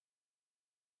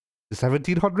 the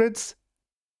 1700s.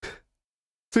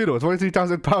 So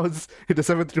 23,000 pounds in the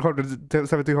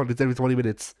 1700s every 20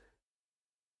 minutes.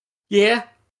 Yeah.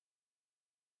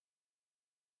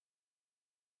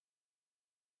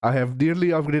 I have nearly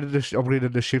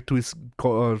upgraded the ship to its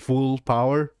full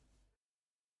power,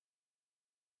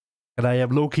 and I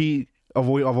am low key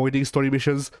avoiding story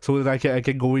missions so that I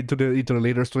can go into the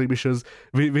later story missions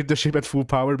with the ship at full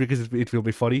power because it will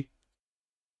be funny.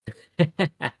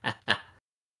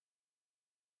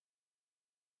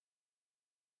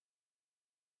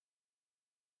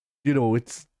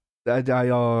 It's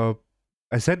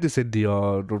I said this in the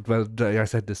I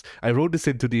said this. I wrote this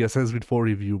into the Assassin's Creed 4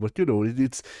 review, but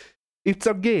it's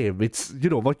a game. It's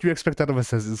what you expect out of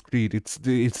Assassin's Creed. It's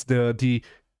the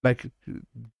like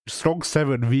strong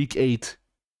 7, weak 8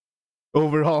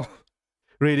 overall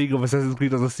rating of Assassin's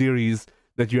Creed as a series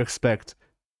that you expect.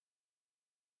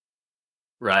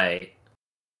 Right.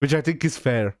 Which I think is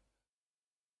fair.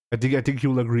 I think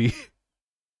you'll agree.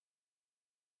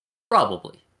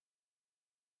 Probably.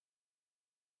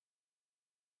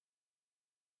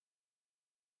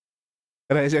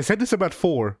 And I said this about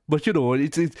 4, but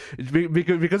it's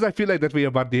because I feel like that way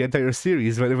about the entire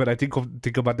series. When I think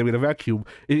about them in a vacuum,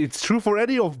 it's true for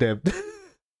any of them.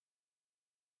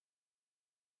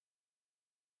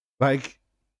 Like,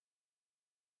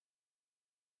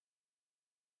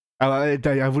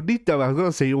 I would need to. I was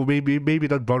gonna say, maybe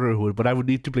not Brotherhood, but I would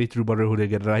need to play through Brotherhood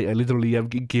again. And I literally am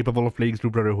incapable of playing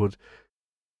through Brotherhood.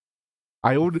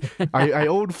 I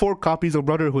own 4 copies of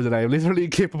Brotherhood, and I am literally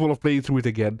incapable of playing through it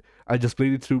again. I just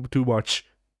played it through too much.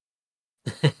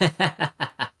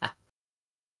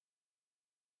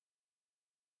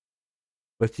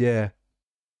 But yeah,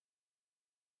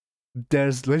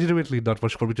 there's legitimately not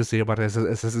much for me to say about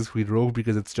Assassin's Creed Rogue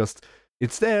because it's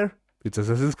there. It's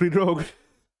Assassin's Creed Rogue.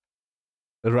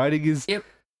 The writing is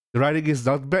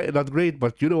not great,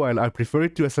 but I prefer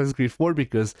it to Assassin's Creed 4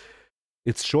 because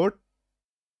it's short.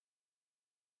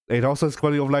 It also has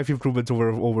quality of life improvements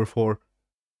over 4.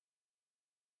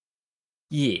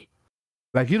 Yeah.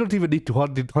 Like, you don't even need to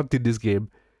hunt in this game.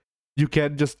 You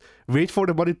can just wait for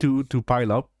the money to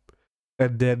pile up,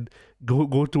 and then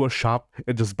go to a shop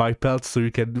and just buy pelts so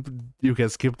you can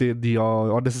skip the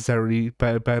unnecessary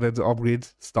parent upgrade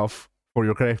stuff for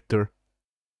your character.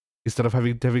 Instead of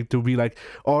having to be like,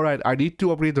 all right, I need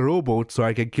to upgrade the rowboat so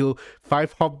I can kill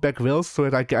 5 humpback whales so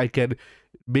that I can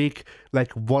make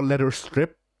like 1 leather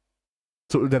strip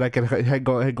so that I can hang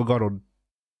a gun on.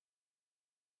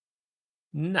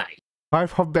 Nice.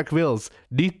 5 humpback whales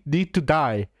need to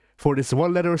die for this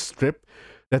 1 leather strip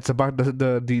that's about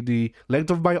the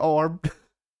length of my arm.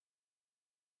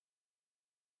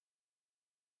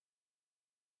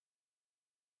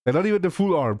 And not even the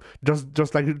full arm,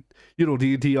 just like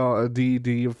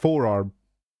the forearm.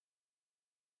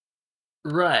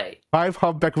 Right. 5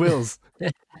 humpback whales.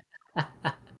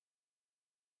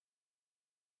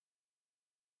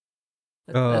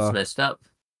 That's messed up.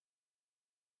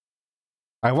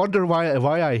 I wonder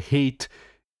why I hate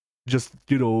just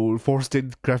forced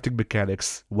in crafting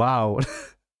mechanics. Wow.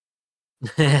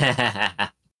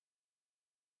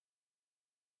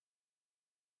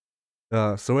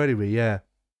 So anyway, yeah,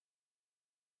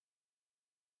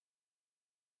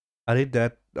 I did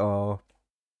that.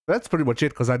 That's pretty much it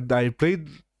because I played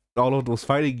all of those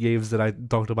fighting games that I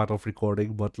talked about off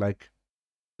recording, but like,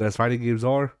 as fighting games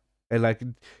are, and like,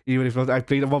 even if not, I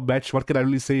played one match, what can I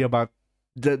really say about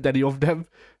any of them?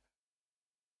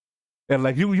 And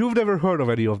like, you've never heard of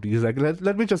any of these. Like,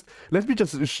 let me just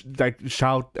like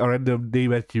shout a random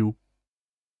name at you.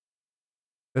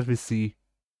 Let me see.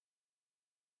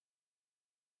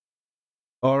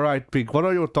 All right, Pink. What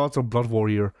are your thoughts on Blood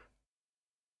Warrior?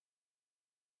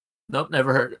 Nope,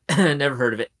 never heard. Never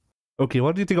heard of it. Okay,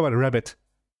 what do you think about Rabbit?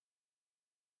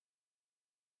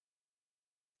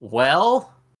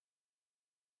 Well,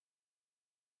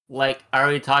 Like, are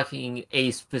we talking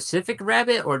a specific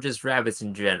rabbit or just rabbits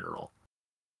in general?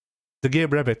 The game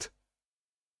Rabbit.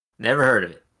 Never heard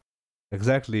of it.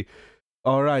 Exactly.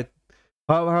 All right.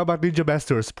 How about Ninja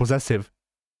Masters Possessive?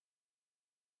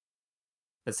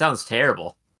 That sounds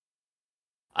terrible.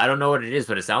 I don't know what it is,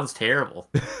 but it sounds terrible.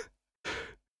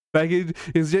 Like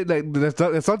it's just like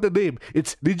that's not the name.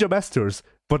 It's Ninja Masters,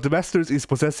 but the Masters is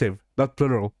possessive, not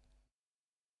plural.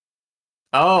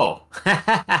 Oh.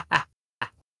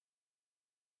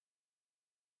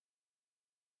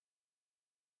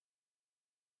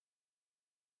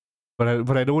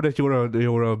 But I know that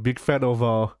you're a big fan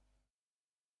of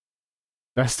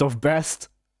Best of Best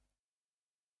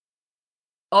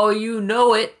Oh, you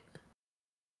know it.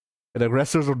 and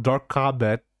Aggressors of Dark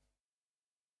Combat.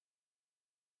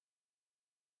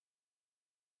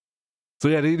 So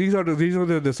yeah, these are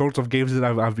the sorts of games that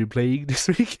I've been playing this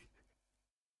week.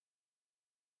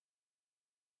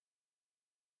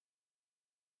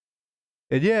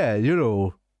 And yeah, you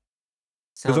know,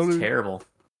 Sounds terrible.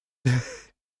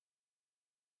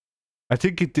 I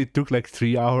think it took like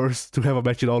 3 hours to have a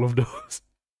match in all of those.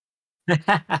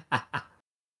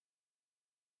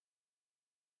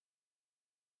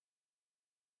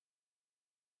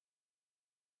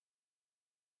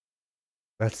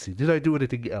 Let's see, did I do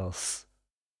anything else?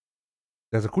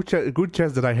 There's a good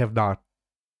chance that I have not.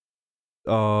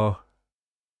 Hmm.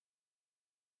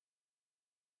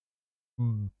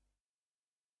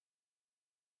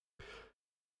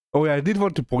 Oh yeah, I did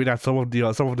want to point out some of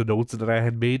the notes that I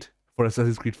had made for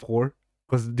Assassin's Creed 4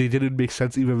 because they didn't make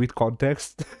sense even with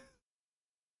context.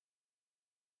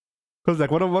 Because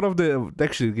like one of the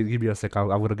actually give me a sec. I'm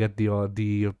gonna get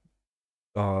the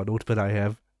notepad I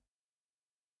have.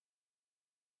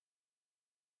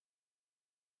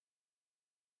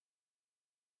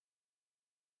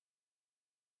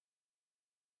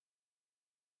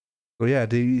 So yeah,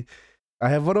 I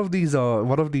have one of these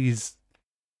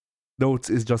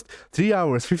notes is just 3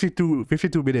 hours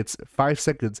 52 minutes 5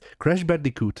 seconds Crash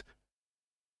Bandicoot.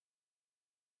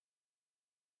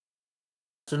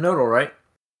 It's a note, all right.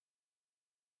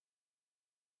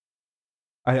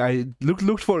 I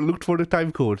looked for the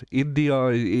time code in the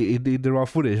in the raw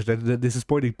footage that this is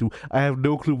pointing to. I have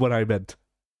no clue what I meant.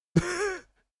 It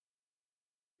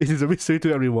is a mystery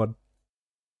to everyone.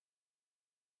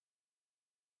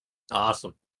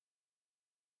 Awesome.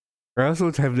 I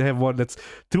also have one that's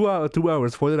 2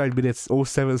 hours 49 minutes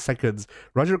 07 seconds.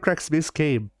 Roger Craig Smith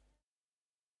came.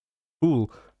 Cool.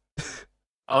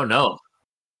 Oh no.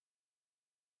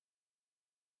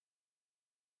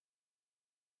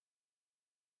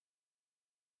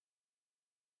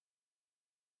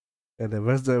 And then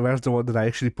where's the one that I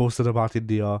actually posted about in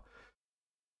the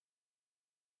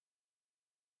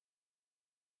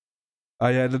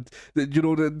yeah, you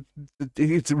know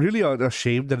it's really a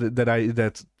shame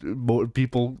that more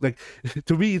people like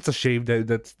to me it's a shame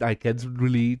that I can't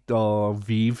really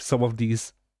weave some of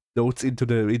these notes into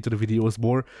the videos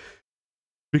more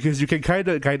because you can kind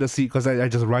of see because I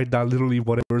just write down literally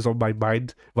whatever's on my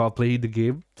mind while playing the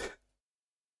game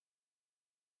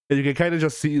and you can kind of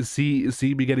just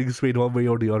see me getting swayed one way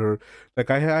or the other. Like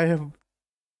I have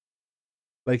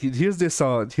like here's this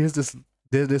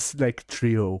like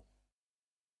trio.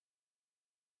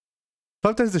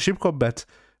 Sometimes the ship combat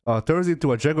turns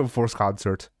into a Dragon Force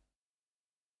concert.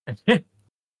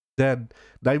 Then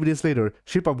 9 minutes later,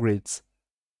 ship upgrades.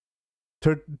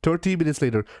 13 minutes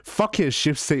later, fuck his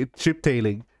ship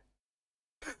tailing.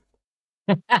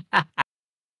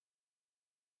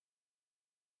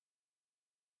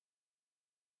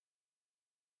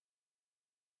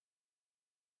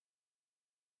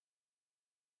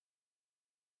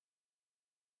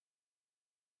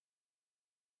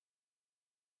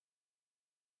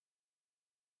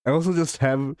 I also just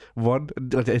have one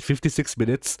at 56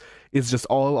 minutes. It's just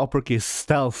all uppercase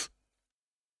stealth.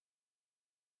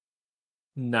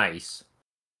 Nice.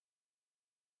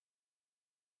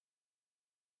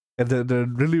 And the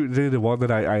really the one that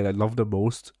I love the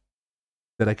most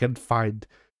that I can find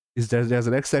is there's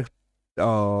an exact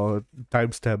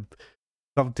timestamp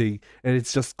something and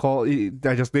it's just called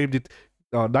I just named it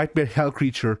Nightmare Hell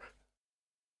Creature.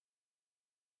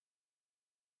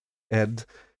 And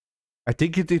I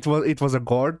think it was a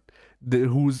guard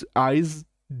whose eyes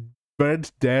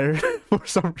weren't there for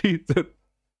some reason.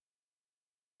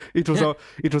 It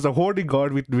was a hoarding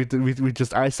guard with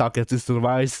just eye sockets instead of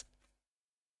eyes.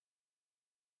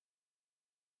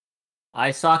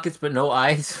 Eye sockets, but no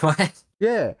eyes. What?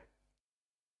 Yeah.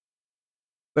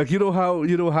 Like you know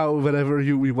how whenever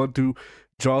you want to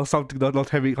draw something not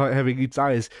having its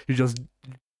eyes, you just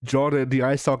draw the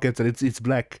eye sockets and it's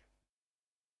black.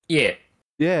 Yeah.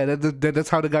 Yeah, that's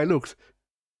how the guy looked.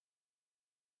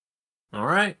 All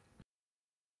right.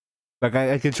 Like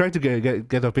I can try to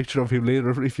get a picture of him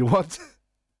later if you want.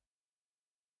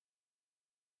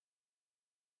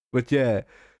 But yeah,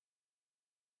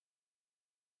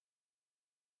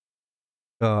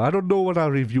 I don't know what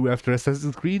I'll review after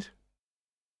Assassin's Creed.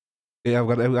 Yeah,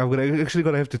 I'm actually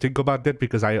gonna have to think about that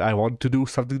because I want to do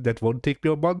something that won't take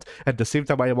me a month. At the same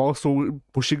time, I am also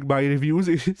pushing my reviews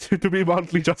to be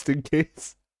monthly just in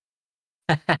case.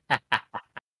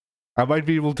 I might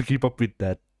be able to keep up with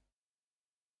that.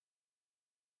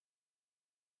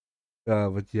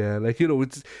 But yeah, like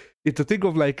it's a thing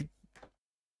of like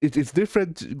it's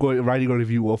different going writing a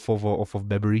review off of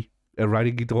memory and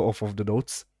writing it off of the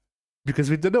notes, because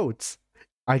with the notes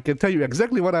I can tell you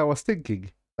exactly what I was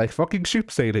thinking, like fucking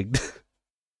ship sailing.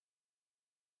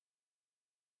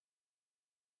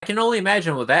 I can only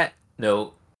imagine what that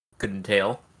note could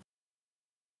entail.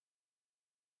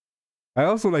 I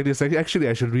also like this. Actually,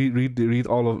 I should read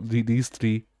all of these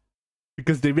three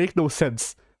because they make no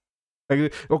sense.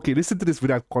 Like, okay, listen to this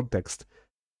without context.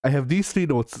 I have these three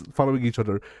notes following each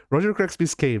other. Roger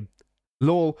Cracksby's came.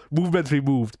 Lol, movement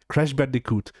removed. Crash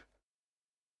Bandicoot.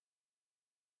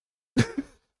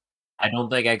 I don't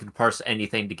think I could parse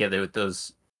anything together with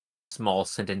those small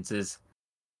sentences.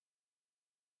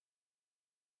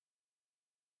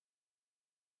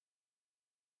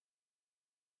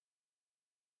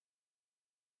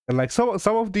 And like some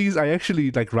of these I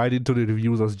actually like write into the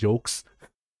reviews as jokes.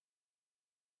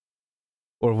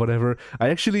 Or whatever. I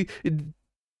actually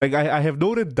like I have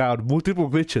noted down multiple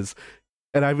glitches,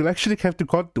 and I will actually have to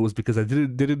cut those because I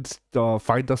didn't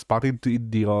find a spot in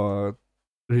the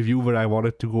review where I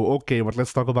wanted to go. Okay, but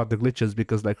let's talk about the glitches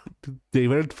because like they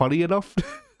weren't funny enough.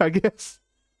 I guess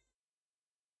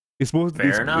it's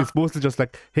mostly just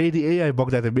like, hey, the AI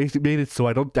bug that made it so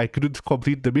I couldn't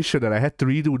complete the mission and I had to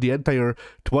redo the entire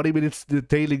 20 minutes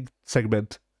detailing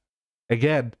segment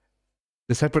again.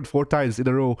 This happened 4 times in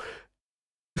a row.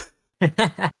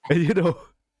 And you know,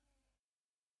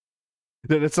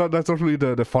 that's not really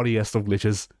the funniest of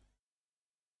glitches.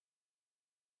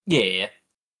 Yeah.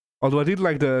 Although I did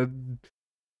like I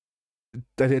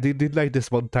did like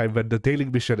this one time when the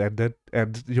tailing mission ended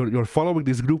and you're following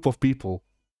this group of people.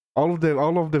 All of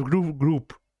the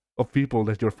group of people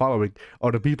that you're following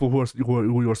are the people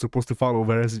who you're supposed to follow,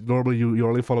 whereas normally you're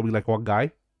only following like one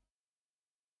guy.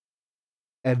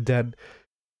 And then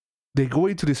they go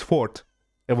into this fort,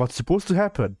 and what's supposed to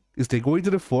happen is they go into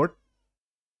the fort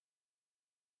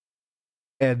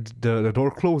and the door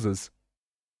closes.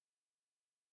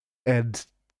 And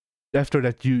after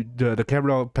that, the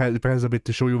camera pans a bit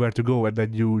to show you where to go, and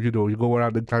then you go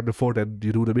around and climb the fort and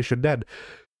you do the mission. Then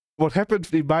what happened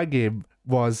in my game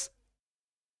was,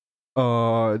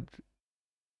 I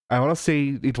want to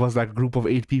say it was like a group of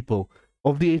 8 people.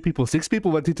 Of the 8 people, 6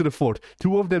 people went into the fort.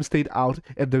 2 of them stayed out,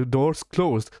 and the doors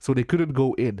closed, so they couldn't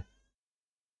go in.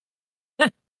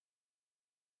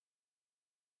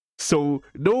 So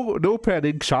no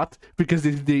panning shot because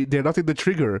they're not in the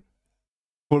trigger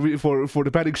for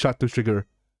the panning shot to trigger,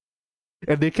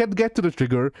 and they can't get to the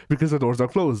trigger because the doors are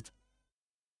closed.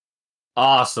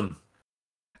 Awesome.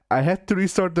 I had to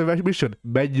restart the mission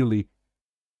manually.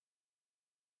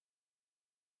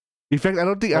 In fact, I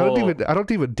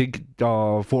don't even think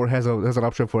 4 has an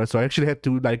option for it. So I actually had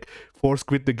to like force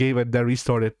quit the game and then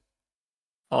restart it.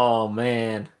 Oh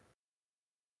man.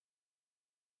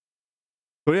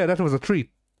 So yeah, that was a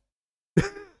treat.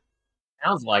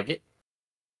 Sounds like it.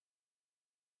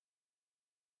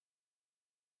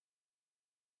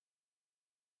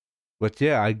 But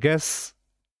yeah, I guess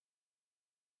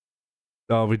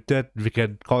with that we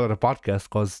can call it a podcast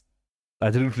because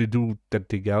I didn't really do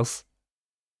anything else.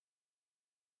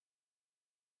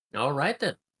 All right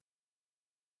then.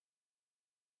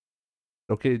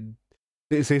 Okay,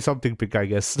 say something, Pink, I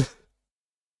guess.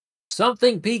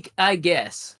 Something peak, I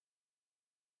guess.